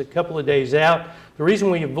pancreatitis. He was a couple of days out. The reason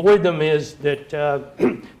we avoid them is that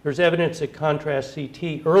there's evidence that contrast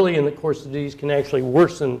CT early in the course of the disease can actually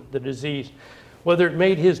worsen the disease. Whether it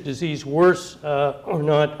made his disease worse or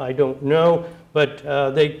not, I don't know, but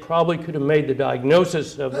they probably could have made the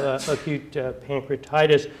diagnosis of acute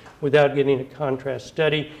pancreatitis without getting a contrast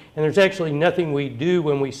study. And there's actually nothing we do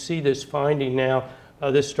when we see this finding now.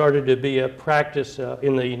 This started to be a practice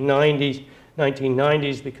in the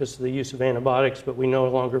 1990s because of the use of antibiotics, but we no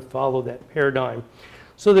longer follow that paradigm.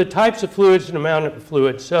 So the types of fluids and amount of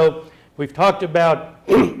fluids. So we've talked about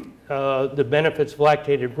the benefits of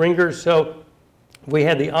lactated bringers. So if we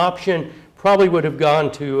had the option, probably would have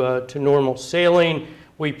gone to normal saline.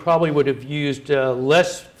 We probably would have used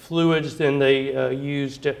less fluids than they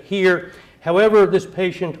used here. However, this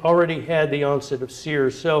patient already had the onset of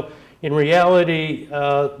SEERS. So in reality,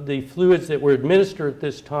 the fluids that were administered at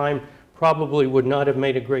this time probably would not have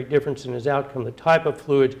made a great difference in his outcome, the type of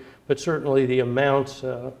fluids, but certainly the amounts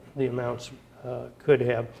could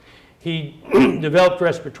have. He developed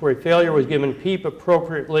respiratory failure, was given PEEP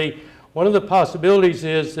appropriately. One of the possibilities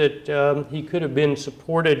is that he could have been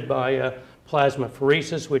supported by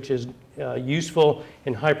plasmapheresis, which is useful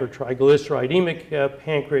in hypertriglyceridemic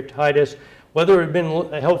pancreatitis. Whether it had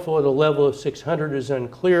been helpful at a level of 600 is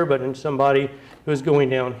unclear, but in somebody who is going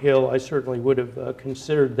downhill, I certainly would have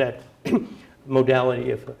considered that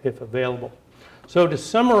modality if available. So to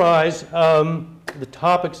summarize the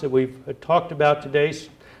topics that we've talked about today,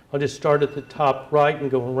 I'll just start at the top right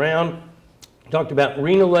and go around. Talked about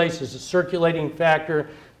renalase as a circulating factor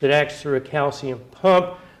that acts through a calcium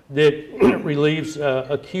pump that relieves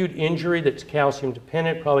acute injury that's calcium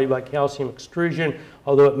dependent, probably by calcium extrusion,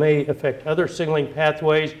 although it may affect other signaling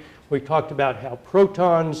pathways. We talked about how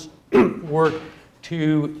protons work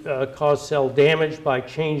to cause cell damage by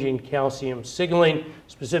changing calcium signaling,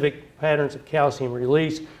 specific patterns of calcium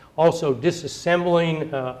release, also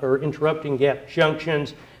disassembling or interrupting gap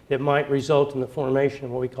junctions that might result in the formation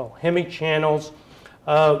of what we call hemichannels.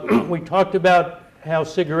 We talked about how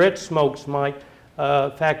cigarette smokes might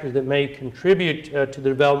factors that may contribute to the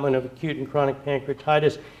development of acute and chronic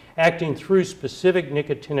pancreatitis, acting through specific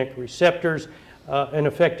nicotinic receptors and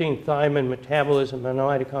affecting thiamine metabolism and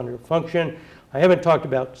mitochondrial function. I haven't talked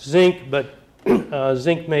about zinc, but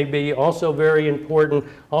zinc may be also very important,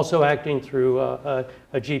 also acting through a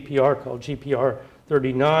GPR called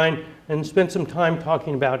GPR39, and spent some time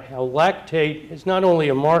talking about how lactate is not only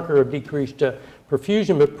a marker of decreased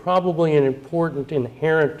perfusion, but probably an important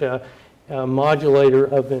inherent modulator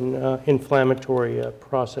of inflammatory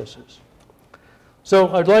processes.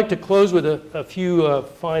 So I'd like to close with a few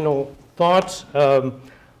final thoughts.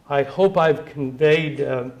 I hope I've conveyed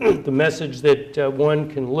the message that one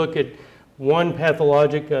can look at one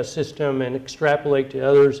pathologic system and extrapolate to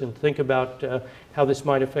others and think about how this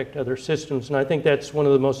might affect other systems. And I think that's one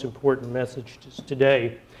of the most important messages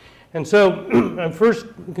today. And so my first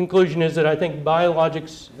conclusion is that I think biologic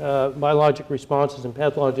responses and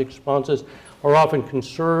pathologic responses are often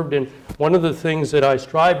conserved. And one of the things that I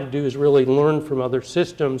strive to do is really learn from other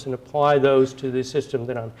systems and apply those to the system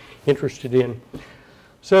that I'm interested in.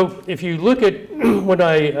 So if you look at what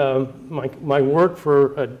my work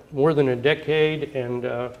for more than a decade, and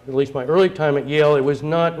at least my early time at Yale, it was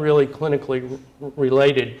not really clinically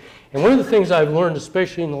related. And one of the things I've learned,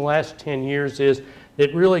 especially in the last 10 years, is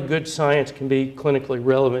that really good science can be clinically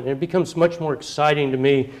relevant. And it becomes much more exciting to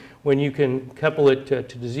me when you can couple it to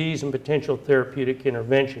disease and potential therapeutic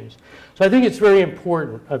interventions. So I think it's very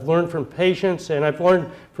important. I've learned from patients and I've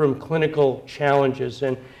learned from clinical challenges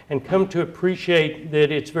and come to appreciate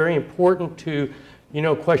that it's very important to,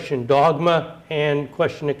 question dogma and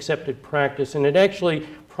question accepted practice. And it actually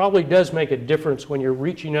probably does make a difference when you're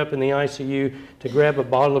reaching up in the ICU to grab a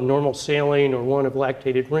bottle of normal saline or one of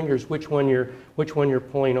lactated ringers, which one you're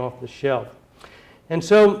pulling off the shelf. And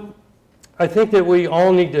so I think that we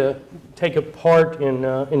all need to take a part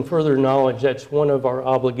in further knowledge. That's one of our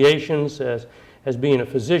obligations as being a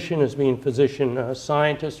physician, as being physician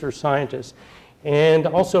scientist or scientist. And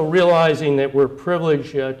also realizing that we're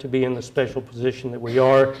privileged to be in the special position that we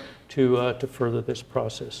are to further this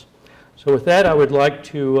process. So with that, I would like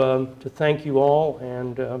to thank you all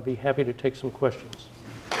and be happy to take some questions.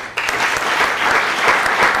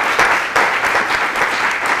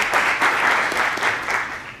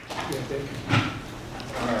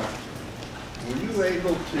 Were you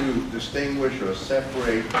able to distinguish or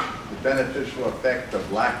separate the beneficial effect of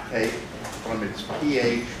lactate from its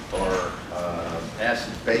pH or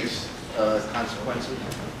acid-base consequences?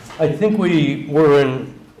 I think we were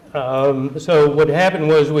in, so what happened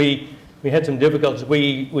was we had some difficulties.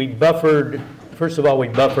 We buffered, first of all, we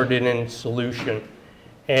buffered it in solution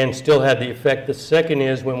and still had the effect. The second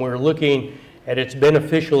is when we were looking at its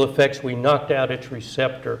beneficial effects, we knocked out its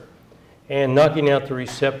receptor. And knocking out the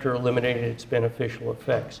receptor eliminated its beneficial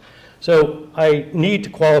effects. So I need to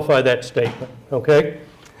qualify that statement, okay?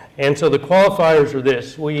 And so the qualifiers are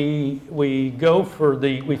this. We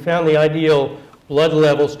found the ideal blood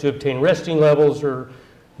levels to obtain resting levels are,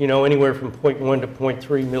 anywhere from 0.1 to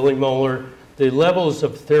 0.3 millimolar. The levels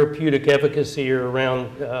of therapeutic efficacy are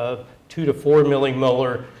around 2 to 4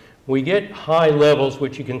 millimolar. We get high levels,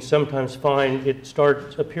 which you can sometimes find it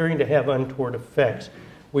starts appearing to have untoward effects.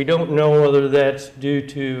 We don't know whether that's due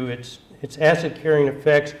to its acid-carrying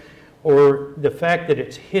effects or the fact that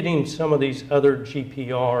it's hitting some of these other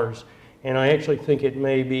GPRs. And I actually think it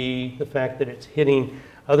may be the fact that it's hitting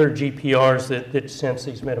other GPRs that sense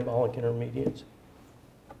these metabolic intermediates.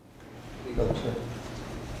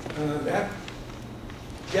 That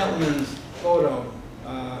gentleman's photo,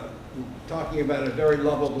 talking about a very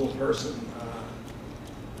lovable person.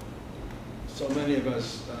 So many of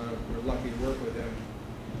us were lucky to work with him.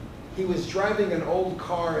 He was driving an old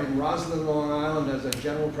car in Roslyn, Long Island as a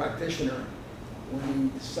general practitioner when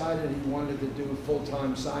he decided he wanted to do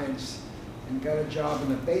full-time science and got a job in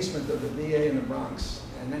the basement of the VA in the Bronx.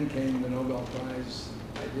 And then came the Nobel Prize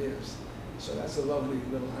ideas. So that's a lovely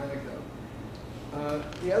little anecdote.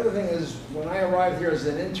 The other thing is, when I arrived here as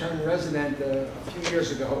an intern resident a few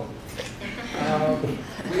years ago,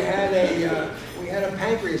 we had a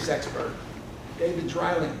pancreas expert, David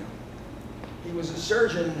Dreiling. He was a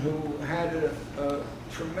surgeon who had a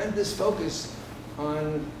tremendous focus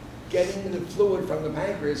on getting the fluid from the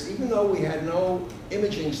pancreas, even though we had no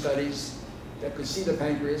imaging studies that could see the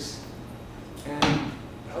pancreas. And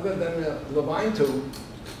other than the Levine tube,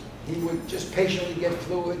 he would just patiently get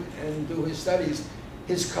fluid and do his studies.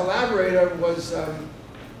 His collaborator was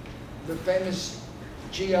the famous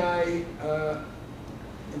GI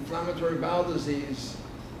inflammatory bowel disease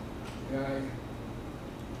guy.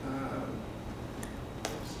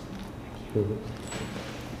 I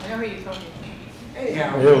know who you're talking about.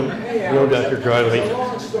 Anyhow, Dr. Dreiling. It's a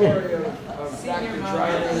long story of Dr.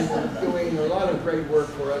 Dreiling doing a lot of great work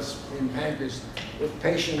for us in pancreas with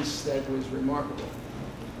patients that was remarkable.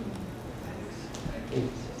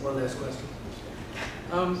 One last question.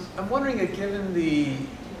 I'm wondering, given the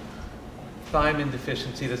thiamine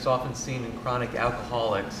deficiency that's often seen in chronic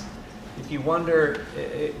alcoholics, if you wonder,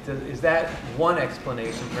 is that one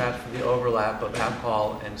explanation perhaps for the overlap of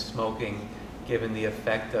alcohol and smoking, given the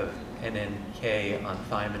effect of NNK on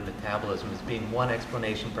thiamine metabolism, as being one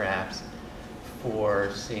explanation perhaps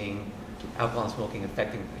for seeing alcohol and smoking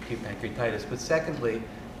affecting acute pancreatitis? But secondly,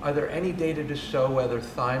 are there any data to show whether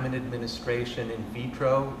thiamine administration in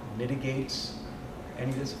vitro mitigates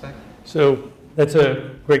any of this effect? So that's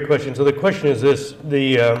a great question. So the question is this: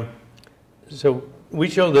 so we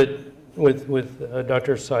show that with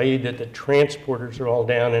Dr. Saeed that the transporters are all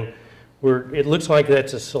down, and it looks like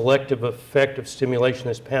that's a selective effect of stimulation.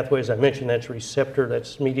 This pathway, as I mentioned, that's receptor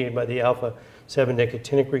that's mediated by the alpha-7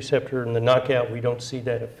 nicotinic receptor. In the knockout, we don't see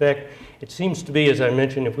that effect. It seems to be, as I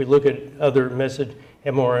mentioned, if we look at other messenger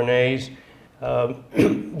mRNAs,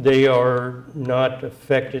 they are not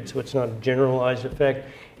affected, so it's not a generalized effect.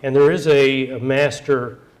 And there is a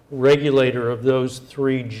master regulator of those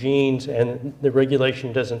 3 genes, and the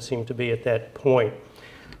regulation doesn't seem to be at that point.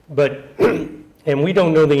 But, and we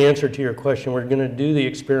don't know the answer to your question. We're going to do the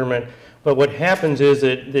experiment. But what happens is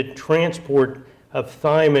that the transport of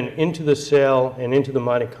thiamine into the cell and into the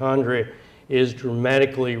mitochondria is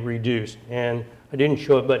dramatically reduced. And I didn't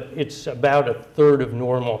show it, but it's about 1/3 of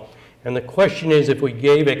normal. And the question is, if we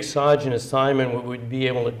gave exogenous thiamine, would we be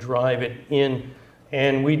able to drive it in?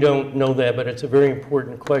 And we don't know that, but it's a very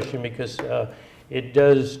important question because it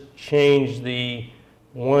does change the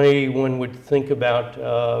way one would think about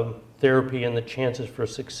therapy and the chances for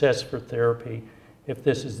success for therapy if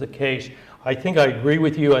this is the case. I think I agree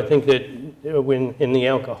with you. I think that when in the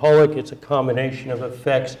alcoholic, it's a combination of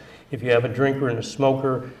effects. If you have a drinker and a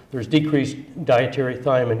smoker, there's decreased dietary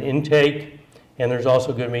thiamine intake, and there's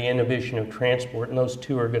also going to be inhibition of transport, and those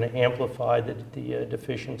two are going to amplify the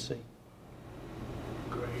deficiency.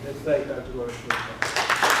 Great. Let's thank Dr. Gorelick.